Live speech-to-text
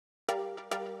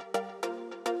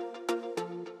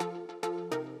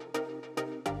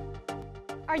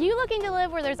Are you looking to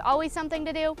live where there's always something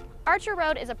to do? Archer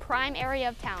Road is a prime area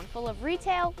of town full of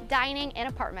retail, dining, and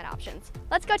apartment options.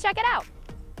 Let's go check it out.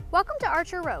 Welcome to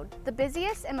Archer Road, the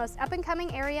busiest and most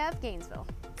up-and-coming area of Gainesville.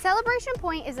 Celebration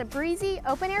Point is a breezy,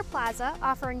 open-air plaza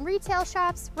offering retail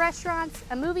shops, restaurants,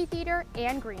 a movie theater,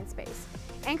 and green space.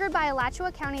 Anchored by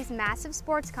Alachua County's massive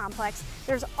sports complex,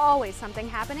 there's always something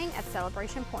happening at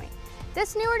Celebration Point.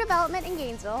 This newer development in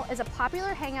Gainesville is a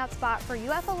popular hangout spot for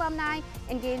UF alumni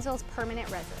and Gainesville's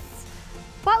permanent residents.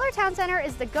 Butler Town Center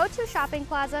is the go-to shopping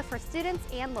plaza for students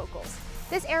and locals.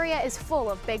 This area is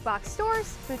full of big box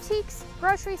stores, boutiques,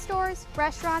 grocery stores,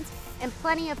 restaurants, and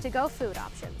plenty of to-go food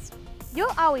options.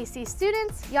 You'll always see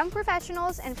students, young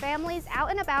professionals, and families out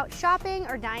and about shopping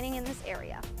or dining in this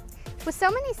area. With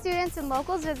so many students and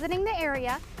locals visiting the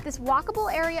area, this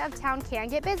walkable area of town can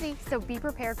get busy, so be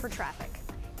prepared for traffic.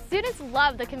 Students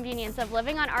love the convenience of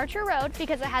living on Archer Road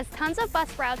because it has tons of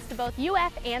bus routes to both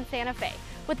UF and Santa Fe,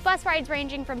 with bus rides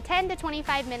ranging from 10 to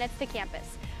 25 minutes to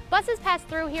campus. Buses pass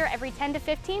through here every 10 to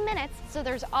 15 minutes, so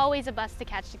there's always a bus to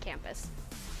catch to campus.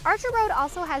 Archer Road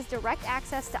also has direct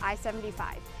access to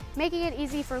I-75, making it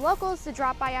easy for locals to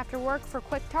drop by after work for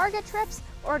quick Target trips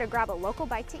or to grab a local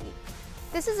bite to eat.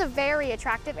 This is a very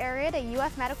attractive area to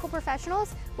UF medical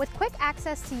professionals with quick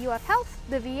access to UF Health,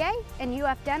 the VA, and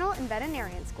UF Dental and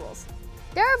Veterinarian schools.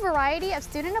 There are a variety of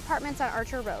student apartments on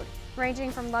Archer Road,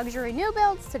 ranging from luxury new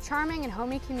builds to charming and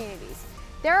homey communities.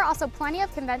 There are also plenty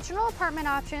of conventional apartment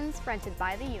options rented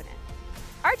by the unit.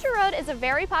 Archer Road is a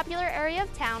very popular area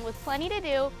of town with plenty to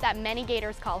do that many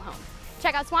Gators call home.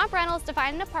 Check out Swamp Rentals to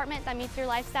find an apartment that meets your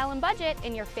lifestyle and budget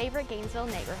in your favorite Gainesville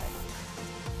neighborhood.